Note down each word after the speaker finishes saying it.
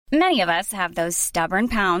Many of us have those stubborn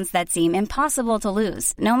pounds that seem impossible to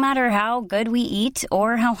lose, no matter how good we eat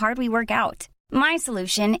or how hard we work out. My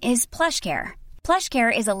solution is PlushCare.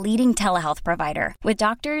 PlushCare is a leading telehealth provider with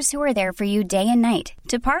doctors who are there for you day and night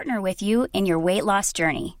to partner with you in your weight loss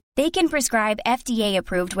journey. They can prescribe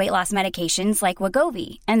FDA-approved weight loss medications like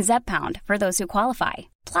Wegovy and Zepbound for those who qualify.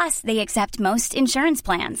 Plus, they accept most insurance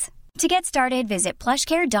plans. To get started, visit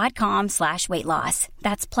plushcare.com/weightloss.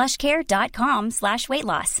 That's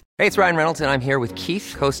plushcare.com/weightloss. Hey, it's Ryan Reynolds, and I'm here with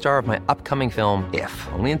Keith, co-star of my upcoming film, If,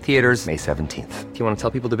 only in theaters May 17th. Do you want to tell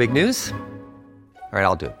people the big news? All right,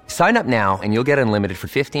 I'll do it. Sign up now and you'll get unlimited for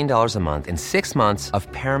 $15 a month and 6 months of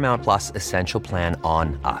Paramount Plus Essential Plan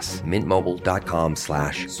on us.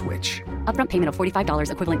 MintMobile.com/switch. Upfront payment of $45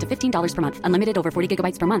 equivalent to $15 per month. Unlimited over 40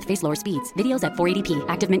 gigabytes per month. Face lower speeds. Videos at 480p.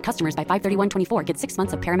 Active Mint customers by 531.24 get 6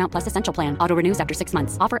 months of Paramount Plus Essential Plan. Auto renews after 6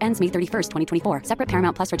 months. Offer ends May 31st, 2024. Separate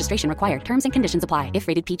Paramount Plus registration required. Terms and conditions apply if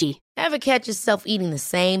rated PG. Ever catch yourself eating the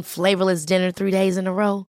same flavorless dinner 3 days in a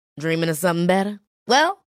row? Dreaming of something better?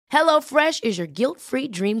 Well, HelloFresh is your guilt-free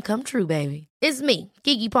dream come true, baby. It's me,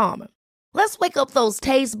 Keke Palmer. Let's wake up those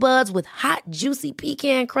taste buds with hot, juicy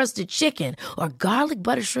pecan-crusted chicken or garlic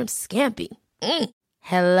butter shrimp scampi.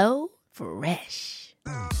 Hello Fresh.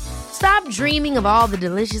 Stop dreaming of all the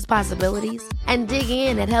delicious possibilities and dig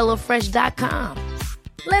in at HelloFresh.com.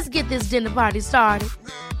 Let's get this dinner party started.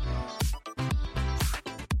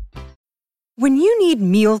 When you need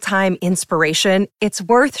mealtime inspiration, it's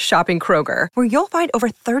worth shopping Kroger, where you'll find over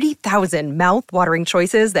 30,000 mouth-watering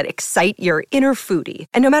choices that excite your inner foodie.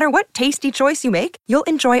 And no matter what tasty choice you make, you'll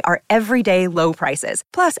enjoy our everyday low prices,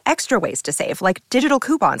 plus extra ways to save, like digital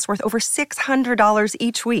coupons worth over $600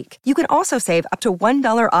 each week. You can also save up to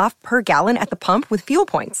 $1 off per gallon at the pump with fuel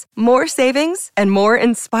points. More savings and more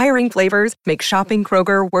inspiring flavors make shopping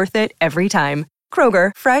Kroger worth it every time.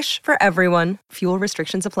 Kroger, fresh for everyone. Fuel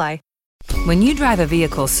restrictions apply. When you drive a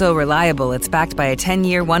vehicle so reliable it's backed by a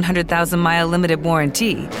 10-year, 100,000-mile limited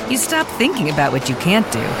warranty, you stop thinking about what you can't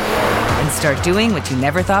do and start doing what you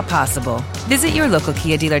never thought possible. Visit your local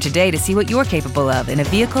Kia dealer today to see what you're capable of in a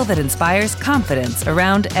vehicle that inspires confidence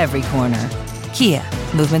around every corner. Kia,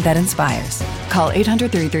 movement that inspires. Call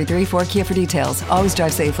 800-333-4KIA for details. Always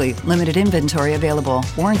drive safely. Limited inventory available.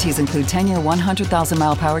 Warranties include 10-year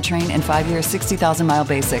 100,000-mile powertrain and 5-year 60,000-mile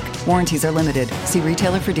basic. Warranties are limited. See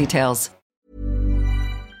retailer for details.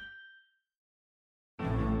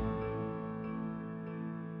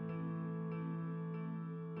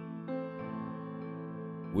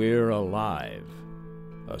 We're Alive,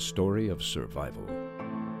 a story of survival.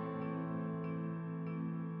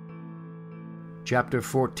 Chapter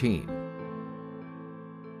 14.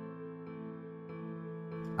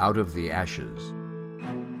 Out of the Ashes.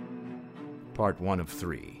 Part 1 of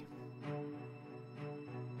 3.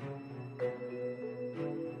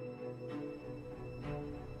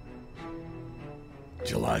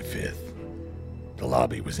 July 5th. The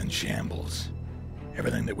lobby was in shambles.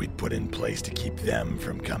 Everything that we'd put in place to keep them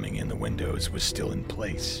from coming in the windows was still in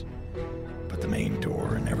place. But the main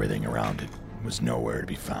door and everything around it was nowhere to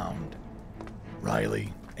be found.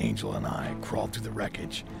 Riley, Angel, and I crawled through the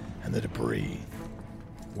wreckage and the debris.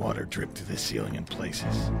 Water dripped through the ceiling in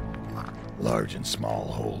places. Large and small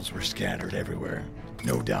holes were scattered everywhere,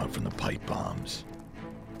 no doubt from the pipe bombs.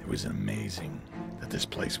 It was amazing that this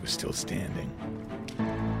place was still standing.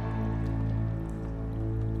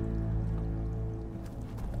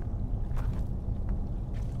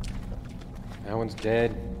 That one's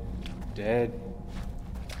dead. Dead.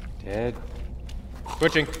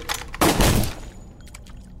 Switching.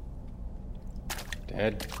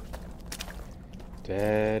 Dead.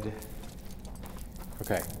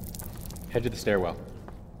 Okay. Head to the stairwell.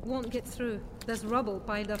 Won't get through. There's rubble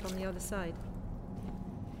piled up on the other side.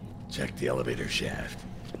 Check the elevator shaft.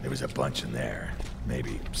 There was a bunch in there.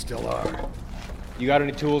 Maybe still are. You got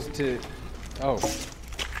any tools to... Oh.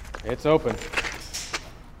 It's open.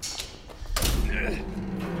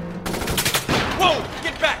 Whoa!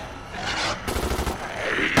 Get back!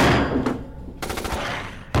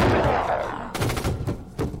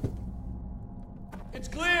 It's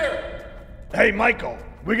clear! Hey, Michael,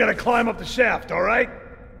 we gotta climb up the shaft, all right?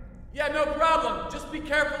 Yeah, no problem. Just be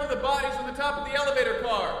careful of the bodies on the top of the elevator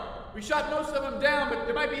car. We shot most of them down, but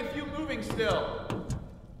there might be a few moving still.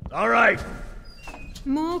 All right.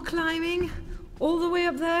 More climbing? All the way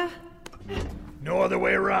up there? No other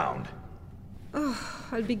way around. Oh,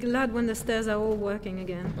 I'll be glad when the stairs are all working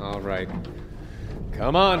again. All right.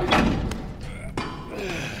 Come on.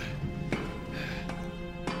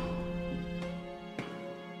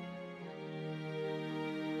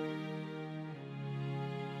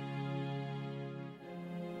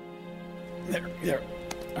 There.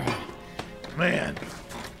 Man,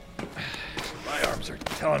 my arms are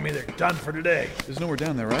telling me they're done for today. There's nowhere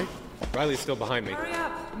down there, right? Riley's still behind me. Hurry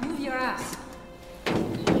up! Move your ass!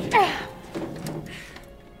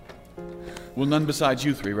 Well, none besides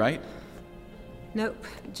you three, right? Nope,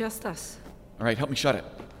 just us. All right, help me shut it.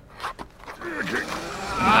 Few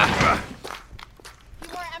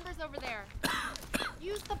more embers over there.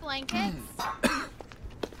 Use the blankets.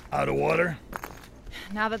 Out of water?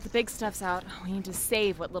 Now that the big stuff's out, we need to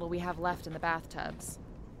save what little we have left in the bathtubs.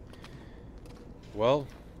 Well,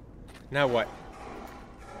 now what?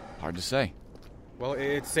 Hard to say. Well,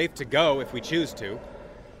 it's safe to go if we choose to.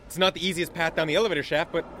 It's not the easiest path down the elevator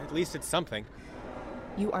shaft, but at least it's something.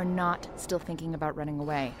 You are not still thinking about running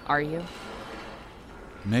away, are you?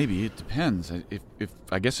 Maybe. It depends.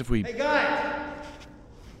 I guess if we... Hey, guys!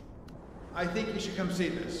 I think you should come see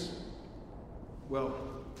this. Well,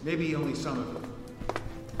 maybe only some of you.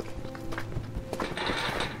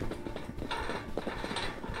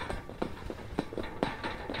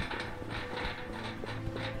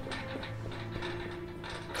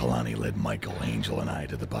 Kalani led Michael, Angel, and I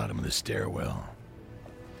to the bottom of the stairwell.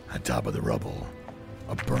 On top of the rubble,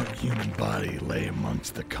 a burnt human body lay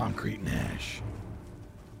amongst the concrete and ash.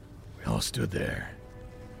 We all stood there,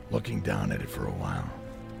 looking down at it for a while.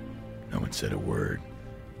 No one said a word,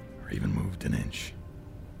 or even moved an inch.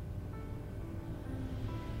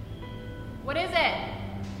 What is it?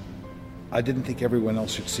 I didn't think everyone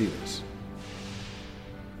else should see this.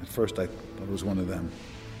 At first, I thought it was one of them.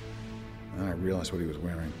 Then I realized what he was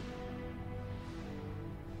wearing.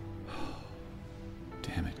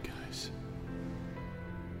 Damn it, guys.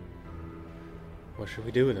 What should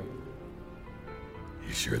we do with him?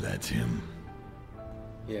 You sure that's him?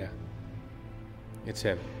 Yeah. It's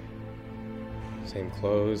him. Same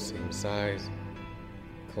clothes, same size.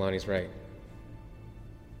 Kalani's right.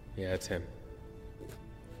 Yeah, it's him.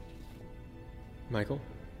 Michael,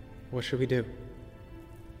 what should we do?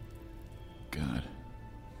 God.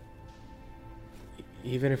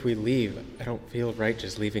 Even if we leave, I don't feel right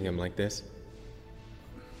just leaving him like this.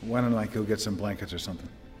 Why don't I go get some blankets or something?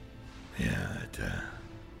 Yeah, it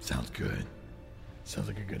sounds good. Sounds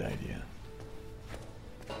like a good idea.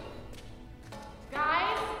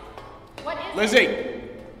 Guys? What is Lizzie!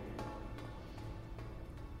 it?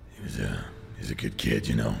 He's a good kid,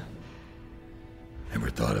 you know. Never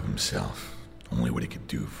thought of himself. Only what he could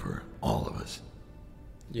do for all of us.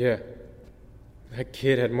 Yeah. That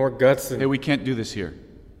kid had more guts than... Hey, we can't do this here.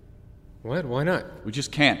 What? Why not? We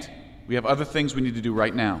just can't. We have other things we need to do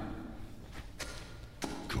right now.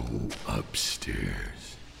 Go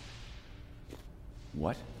upstairs.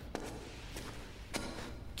 What?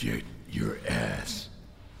 Get your ass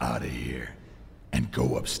out of here and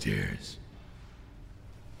go upstairs.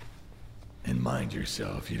 And mind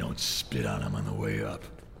yourself you don't spit on him on the way up,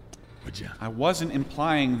 would you? I wasn't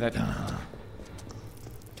implying that...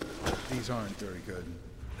 These aren't very good.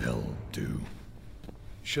 They'll do.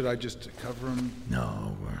 Should I just cover him?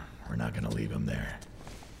 No, we're not gonna leave him there.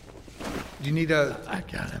 You need a... I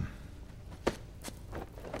got him.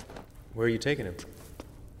 Where are you taking him?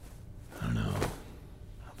 I don't know.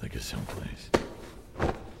 I'll think of someplace.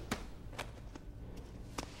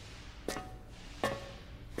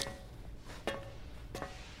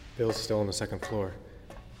 Bill's still on the second floor.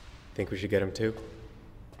 Think we should get him too?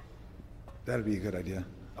 That'd be a good idea.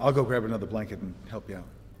 I'll go grab another blanket and help you out.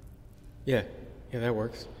 Yeah, that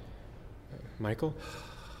works. Michael?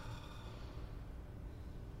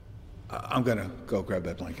 I'm gonna go grab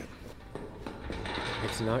that blanket.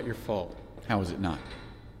 It's not your fault. How is it not?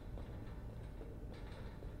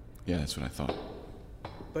 Yeah, that's what I thought.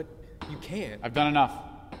 But you can't. I've done enough.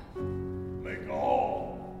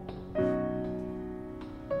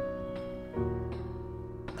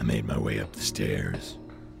 I made my way up the stairs,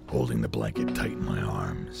 holding the blanket tight in my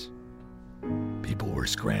arms. People were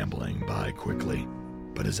scrambling by quickly,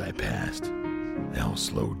 but as I passed, they all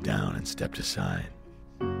slowed down and stepped aside.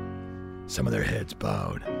 Some of their heads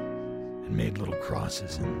bowed and made little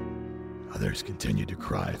crosses, and others continued to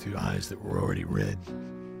cry through eyes that were already red.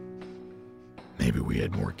 Maybe we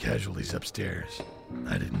had more casualties upstairs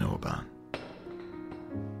I didn't know about.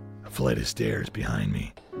 A flight of stairs behind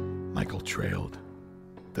me, Michael trailed.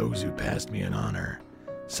 Those who passed me in honor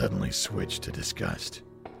suddenly switched to disgust.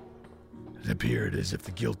 It appeared as if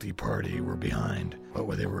the guilty party were behind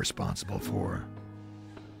what they were responsible for,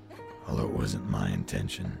 although it wasn't my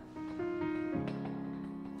intention.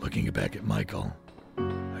 Looking back at Michael,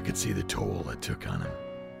 I could see the toll it took on him.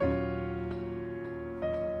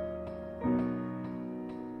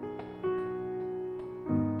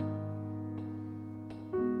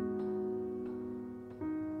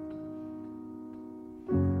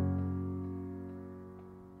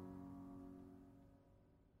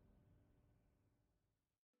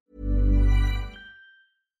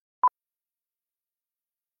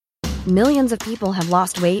 Millions of people have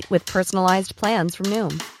lost weight with personalized plans from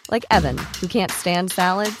Noom. Like Evan, who can't stand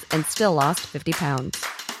salads and still lost 50 pounds.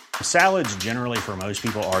 Salads generally for most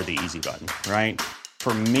people are the easy button, right?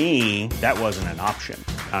 For me, that wasn't an option.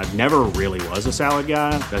 I never really was a salad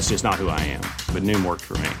guy. That's just not who I am. But Noom worked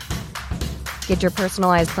for me. Get your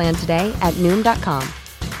personalized plan today at Noom.com.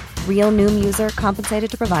 Real Noom user compensated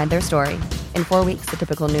to provide their story. In 4 weeks, the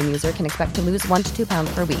typical Noom user can expect to lose 1 to 2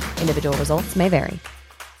 pounds per week. Individual results may vary.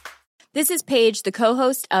 This is Paige, the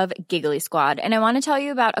co-host of Giggly Squad, and I want to tell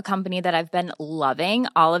you about a company that I've been loving,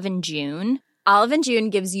 Olive & June. Olive & June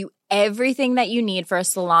gives you everything that you need for a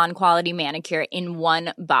salon-quality manicure in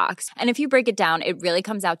one box. And if you break it down, it really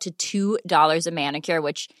comes out to $2 a manicure,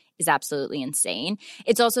 which is absolutely insane.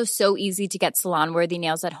 It's also so easy to get salon-worthy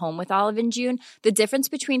nails at home with Olive & June. The difference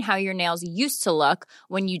between how your nails used to look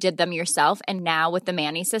when you did them yourself and now with the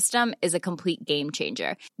Mani system is a complete game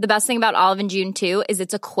changer. The best thing about Olive & June, too, is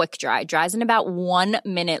it's a quick dry. Dries in about 1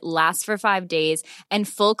 minute, lasts for 5 days, and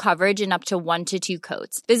full coverage in up to 1 to 2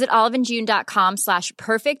 coats. Visit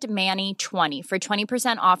oliveandjune.com/perfectmani20 for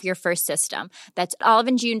 20% off your first system. That's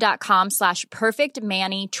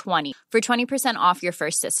oliveandjune.com/perfectmani20 for 20% off your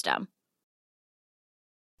first system.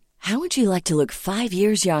 How would you like to look 5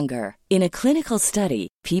 years younger? In a clinical study,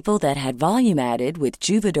 people that had volume added with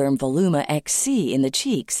Juvederm Voluma XC in the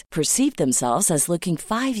cheeks perceived themselves as looking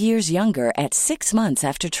 5 years younger at 6 months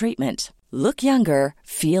after treatment. Look younger,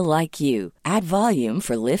 feel like you. Add volume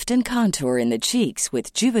for lift and contour in the cheeks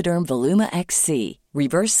with Juvederm Voluma XC.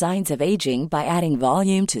 Reverse signs of aging by adding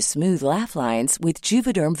volume to smooth laugh lines with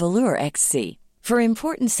Juvederm Volure XC. For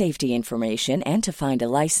important safety information and to find a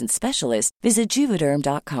licensed specialist, visit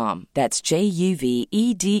Juvederm.com. That's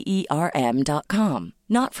JUVEDERM.com.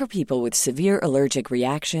 Not for people with severe allergic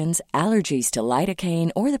reactions, allergies to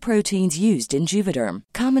lidocaine, or the proteins used in Juvederm.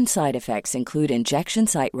 Common side effects include injection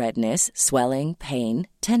site redness, swelling, pain,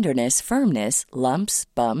 tenderness, firmness, lumps,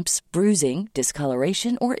 bumps, bruising,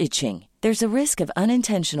 discoloration, or itching. There's a risk of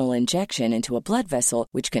unintentional injection into a blood vessel,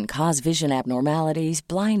 which can cause vision abnormalities,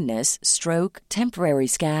 blindness, stroke, temporary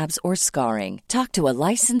scabs, or scarring. Talk to a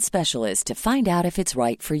licensed specialist to find out if it's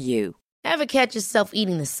right for you. Ever catch yourself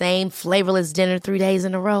eating the same flavorless dinner 3 days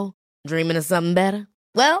in a row? Dreaming of something better?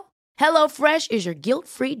 Well, HelloFresh is your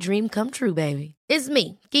guilt-free dream come true, baby. It's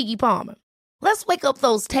me, Keke Palmer. Let's wake up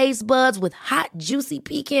those taste buds with hot, juicy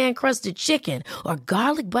pecan-crusted chicken or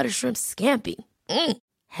garlic butter shrimp scampi.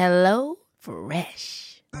 Hello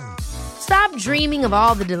Fresh. Stop dreaming of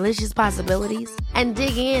all the delicious possibilities and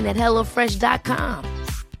dig in at HelloFresh.com.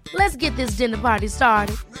 Let's get this dinner party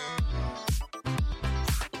started.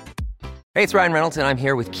 Hey, it's Ryan Reynolds, and I'm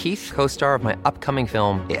here with Keith, co-star of my upcoming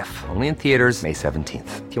film, If, only in theaters May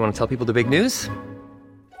 17th. Do you want to tell people the big news?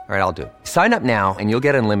 All right, I'll do it. Sign up now and you'll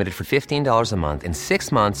get unlimited for $15 a month and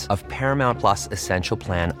 6 months of Paramount Plus Essential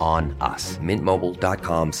Plan on us.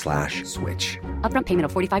 MintMobile.com/switch. Upfront payment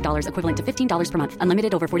of $45 equivalent to $15 per month.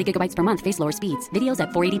 Unlimited over 40 gigabytes per month. Face lower speeds. Videos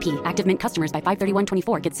at 480p. Active Mint customers by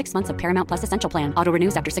 531.24 get 6 months of Paramount Plus Essential Plan. Auto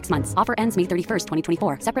renews after 6 months. Offer ends May 31st,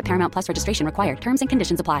 2024. Separate Paramount Plus registration required. Terms and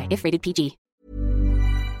conditions apply if rated PG.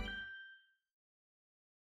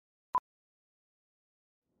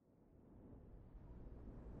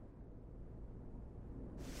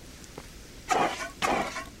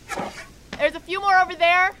 There's a few more over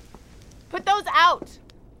there. Put those out.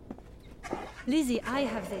 Lizzie, I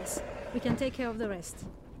have this. We can take care of the rest.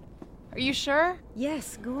 Are you sure?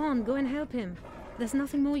 Yes, go on. Go and help him. There's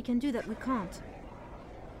nothing more we can do that we can't.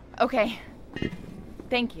 Okay.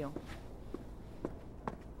 Thank you.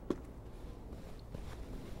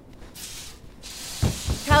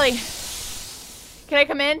 Kelly, can I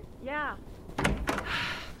come in? Yeah.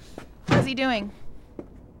 How's he doing?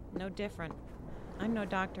 No different. I'm no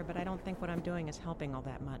doctor, but I don't think what I'm doing is helping all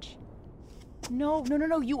that much. No,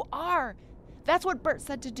 you are. That's what Bert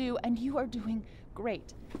said to do, and you are doing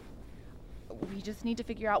great. We just need to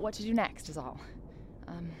figure out what to do next, is all.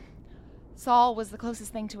 Saul was the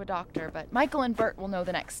closest thing to a doctor, but Michael and Bert will know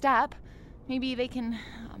the next step. Maybe they can,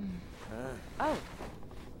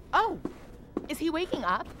 Oh! Is he waking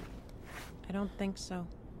up? I don't think so.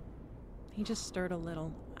 He just stirred a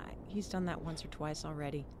little. He's done that once or twice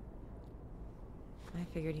already. I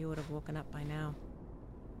figured he would have woken up by now.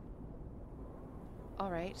 All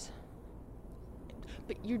right.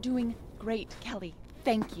 But you're doing great, Kelly.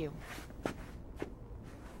 Thank you.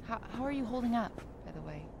 How are you holding up, by the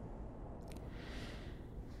way?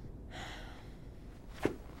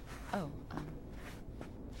 Oh,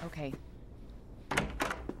 okay.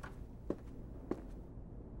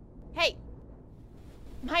 Hey!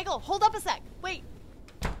 Michael, hold up a sec. Wait.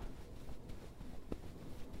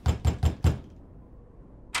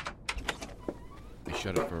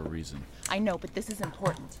 shut it for a reason. I know, but this is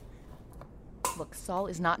important. Look, Saul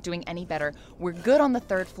is not doing any better. We're good on the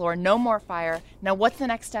 3rd floor, no more fire. Now what's the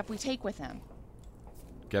next step we take with him?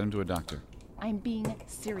 Get him to a doctor. I'm being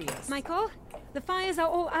serious. Michael, the fires are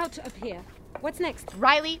all out up here. What's next?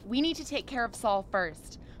 Riley, we need to take care of Saul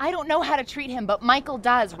first. I don't know how to treat him, but Michael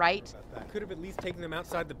does, right? I could have at least taken them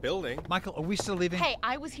outside the building. Michael, are we still leaving? Hey,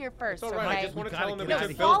 I was here first, It's all right. okay? I just want to tell him that No, we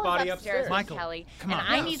took Saul Bill's body is upstairs with Michael, Kelly, come on. and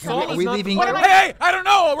I need Saul somebody. is not leaving? the- Hey, I don't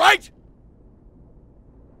know, all right?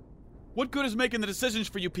 What good is making the decisions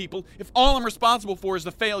for you people if all I'm responsible for is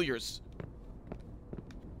the failures?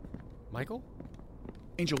 Michael?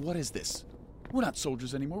 Angel, what is this? We're not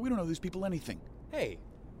soldiers anymore. We don't owe these people anything. Hey.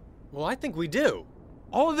 Well, I think we do.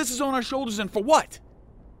 All of this is on our shoulders, and for what?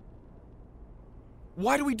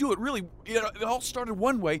 Why do we do it, really? It all started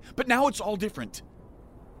one way, but now it's all different.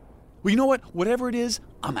 Well, you know what? Whatever it is,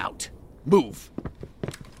 I'm out. Move.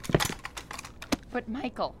 But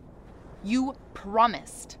Michael, you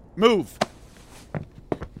promised. Move.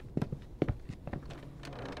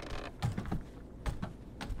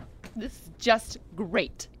 This is just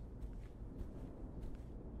great.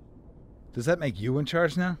 Does that make you in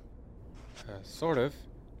charge now? Sort of.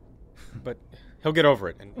 But he'll get over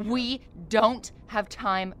it. And We don't have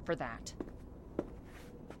time for that.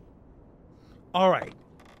 All right.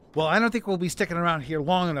 Well, I don't think we'll be sticking around here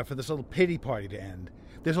long enough for this little pity party to end.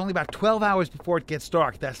 There's only about 12 hours before it gets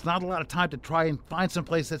dark. That's not a lot of time to try and find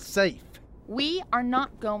someplace that's safe. We are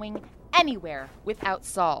not going anywhere without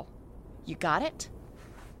Saul. You got it?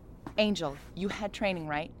 Angel, you had training,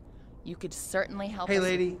 right? You could certainly help us. Hey,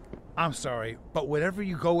 lady, I'm sorry, but wherever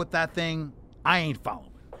you go with that thing, I ain't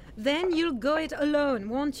following. Then you'll go it alone,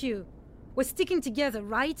 won't you? We're sticking together,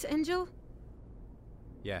 right, Angel?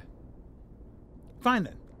 yeah. Fine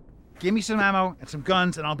then. Give me some ammo and some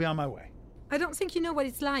guns and I'll be on my way. I don't think you know what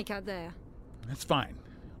it's like out there. That's fine.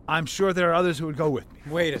 I'm sure there are others who would go with me.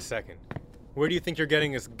 Wait a second. Where do you think you're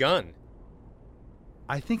getting this gun?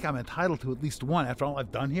 I think I'm entitled to at least one after all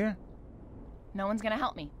I've done here. No one's gonna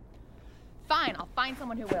help me. Fine, I'll find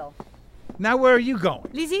someone who will. Now where are you going?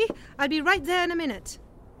 Lizzie, I'll be right there in a minute.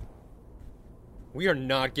 We are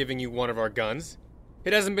not giving you one of our guns.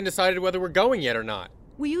 It hasn't been decided whether we're going yet or not.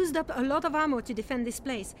 We used up a lot of ammo to defend this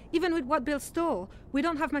place. Even with what Bill stole, we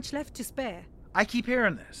don't have much left to spare. I keep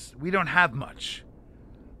hearing this. We don't have much.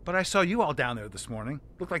 But I saw you all down there this morning.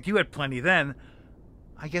 Looked like you had plenty then.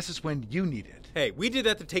 I guess it's when you need it. Hey, we did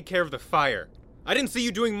that to take care of the fire. I didn't see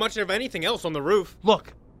you doing much of anything else on the roof.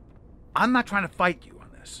 Look, I'm not trying to fight you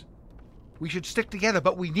on this. We should stick together,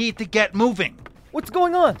 but we need to get moving. What's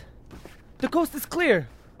going on? The coast is clear.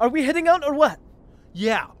 Are we heading out or what?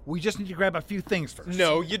 Yeah, we just need to grab a few things first.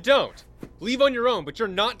 No, you don't. Leave on your own, but you're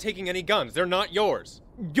not taking any guns. They're not yours.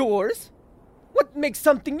 Yours? What makes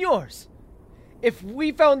something yours? If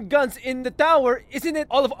we found guns in the tower, isn't it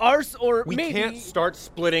all of ours or We maybe... can't start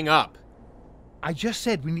splitting up. I just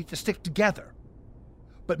said we need to stick together.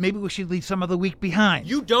 But maybe we should leave some of the weak behind.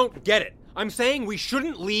 You don't get it. I'm saying we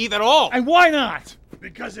shouldn't leave at all. And why not?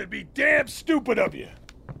 Because it'd be damn stupid of you.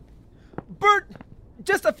 Bert,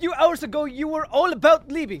 just a few hours ago you were all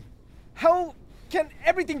about leaving. How can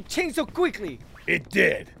everything change so quickly? It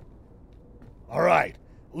did. All right,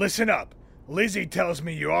 listen up. Lizzie tells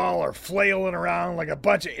me you all are flailing around like a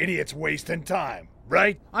bunch of idiots wasting time,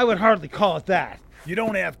 right? I would hardly call it that. You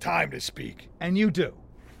don't have time to speak. And you do.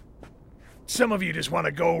 Some of you just want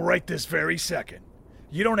to go right this very second.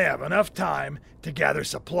 You don't have enough time to gather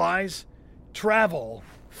supplies, travel,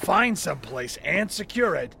 find someplace, and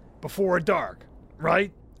secure it before dark,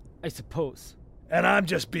 right? I suppose. And I'm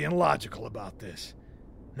just being logical about this.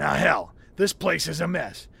 Now, hell, this place is a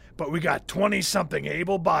mess, but we got 20-something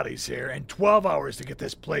able bodies here and 12 hours to get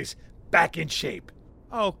this place back in shape.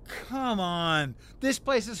 Oh, come on. This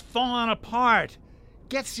place is falling apart.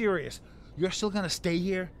 Get serious. You're still gonna stay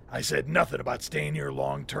here? I said nothing about staying here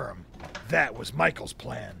long term. That was Michael's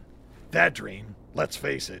plan. That dream, let's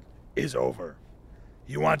face it, is over.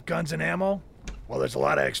 You want guns and ammo? Well, there's a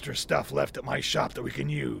lot of extra stuff left at my shop that we can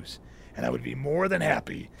use, and I would be more than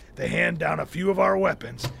happy to hand down a few of our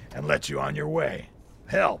weapons and let you on your way.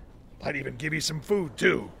 Hell, I'd even give you some food,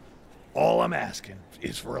 too. All I'm asking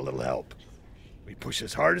is for a little help. We push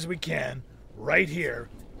as hard as we can, right here,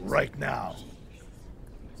 right now.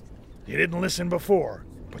 You didn't listen before,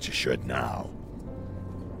 but you should now.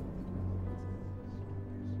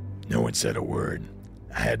 No one said a word.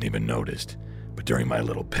 I hadn't even noticed, but during my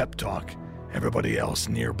little pep talk, everybody else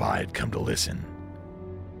nearby had come to listen.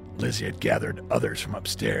 Lizzie had gathered others from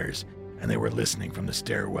upstairs, and they were listening from the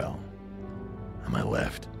stairwell. On my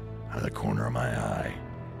left, out of the corner of my eye,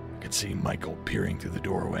 I could see Michael peering through the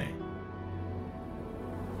doorway.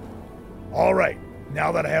 All right,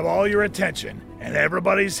 now that I have all your attention and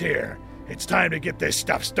everybody's here, it's time to get this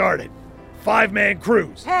stuff started. 5-man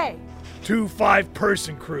crews. Hey! 2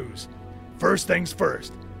 5-person crews. First things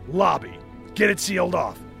first, lobby. Get it sealed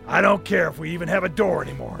off. I don't care if we even have a door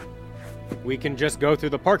anymore. We can just go through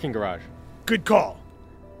the parking garage. Good call.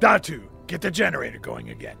 Datu, get the generator going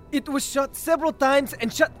again. It was shut several times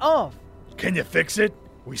and shut off. Can you fix it?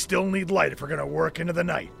 We still need light if we're gonna work into the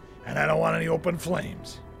night, and I don't want any open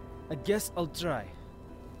flames. I guess I'll try.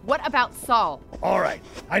 What about Saul? All right,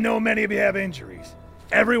 I know many of you have injuries.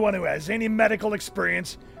 Everyone who has any medical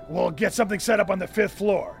experience will get something set up on the 5th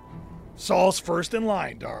floor. Saul's first in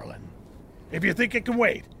line, darling. If you think it can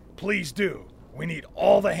wait, please do. We need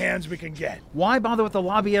all the hands we can get. Why bother with the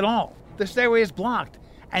lobby at all? The stairway is blocked.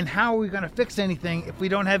 And how are we going to fix anything if we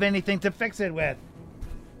don't have anything to fix it with?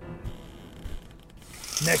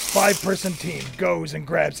 Next 5-person team goes and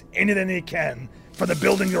grabs anything they can from the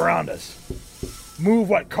buildings around us. Move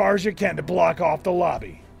what cars you can to block off the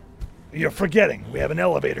lobby. You're forgetting we have an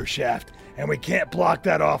elevator shaft, and we can't block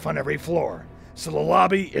that off on every floor. So the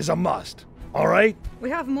lobby is a must. All right? We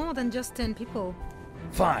have more than just 10 people.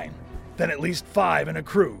 Fine. Then at least 5 in a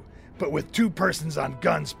crew, but with 2 persons on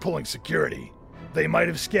guns pulling security. They might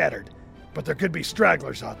have scattered, but there could be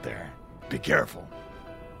stragglers out there. Be careful.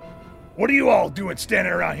 What are you all doing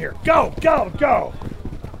standing around here? Go, go, go!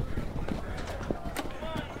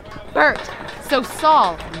 Bert, so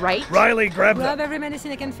Saul, right? Riley, grab every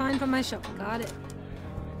medicine I can find from my shop. Got it.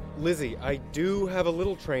 Lizzie, I do have a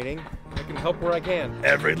little training. I can help where I can.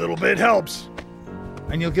 Every little bit helps.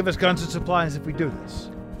 And you'll give us guns and supplies if we do this.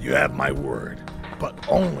 You have my word, but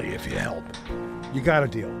only if you help. You got a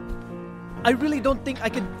deal. I really don't think I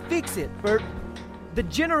can fix it, Bert. The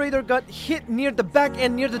generator got hit near the back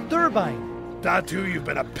end near the turbine. Datu, you've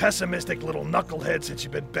been a pessimistic little knucklehead since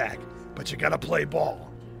you've been back, but you gotta play ball.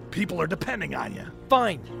 People are depending on you.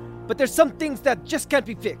 Fine, but there's some things that just can't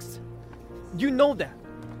be fixed. You know that.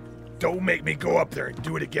 Don't make me go up there and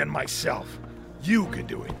do it again myself. You can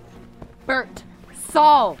do it. Bert,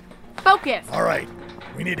 Saul, focus. All right,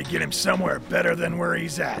 we need to get him somewhere better than where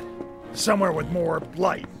he's at. Somewhere with more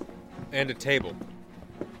light. And a table.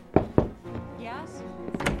 Yes?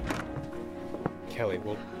 Kelly,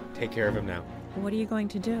 we'll take care of him now. What are you going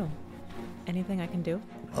to do? Anything I can do?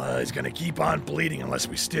 He's gonna keep on bleeding unless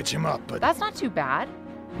we stitch him up, but... That's not too bad.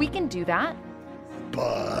 We can do that.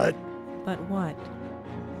 But... But what?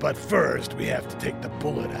 But first, we have to take the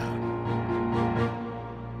bullet out.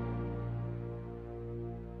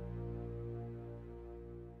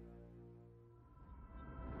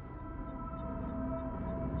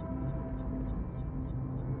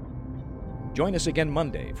 Join us again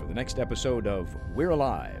Monday for the next episode of We're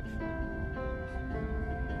Alive.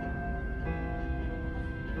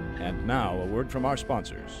 And now, a word from our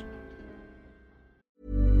sponsors.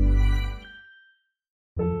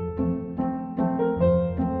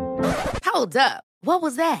 Hold up. What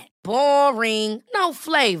was that? Boring. No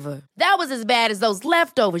flavor. That was as bad as those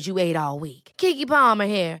leftovers you ate all week. Keke Palmer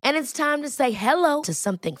here, and it's time to say hello to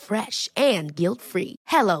something fresh and guilt-free.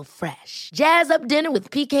 Hello Fresh. Jazz up dinner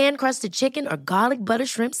with pecan-crusted chicken or garlic butter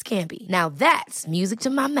shrimp scampi. Now that's music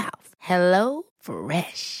to my mouth. Hello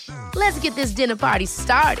Fresh. Let's get this dinner party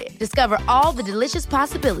started. Discover all the delicious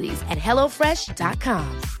possibilities at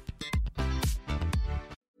HelloFresh.com.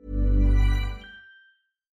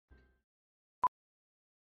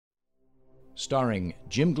 Starring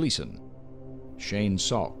Jim Gleason, Shane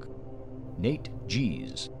Salk, Nate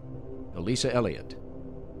Gies, Elisa Elliott,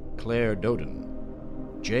 Claire Doden,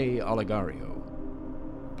 Jay Oligario,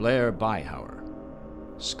 Blair Byhauer,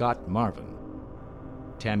 Scott Marvin,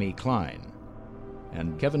 Tammy Klein,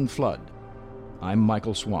 and Kevin Flood. I'm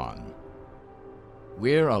Michael Swan.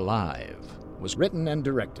 We're Alive was written and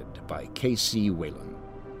directed by K.C. Wayland.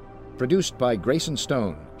 Produced by Grayson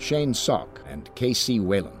Stone, Shane Salk, and K.C.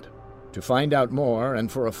 Wayland. To find out more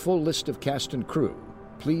and for a full list of cast and crew,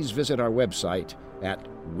 please visit our website at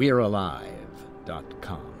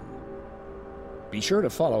we'realive.com. Be sure to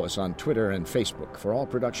follow us on Twitter and Facebook for all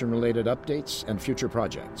production-related updates and future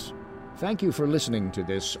projects. Thank you for listening to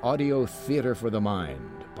this audio theater for the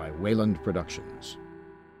mind by Wayland Productions.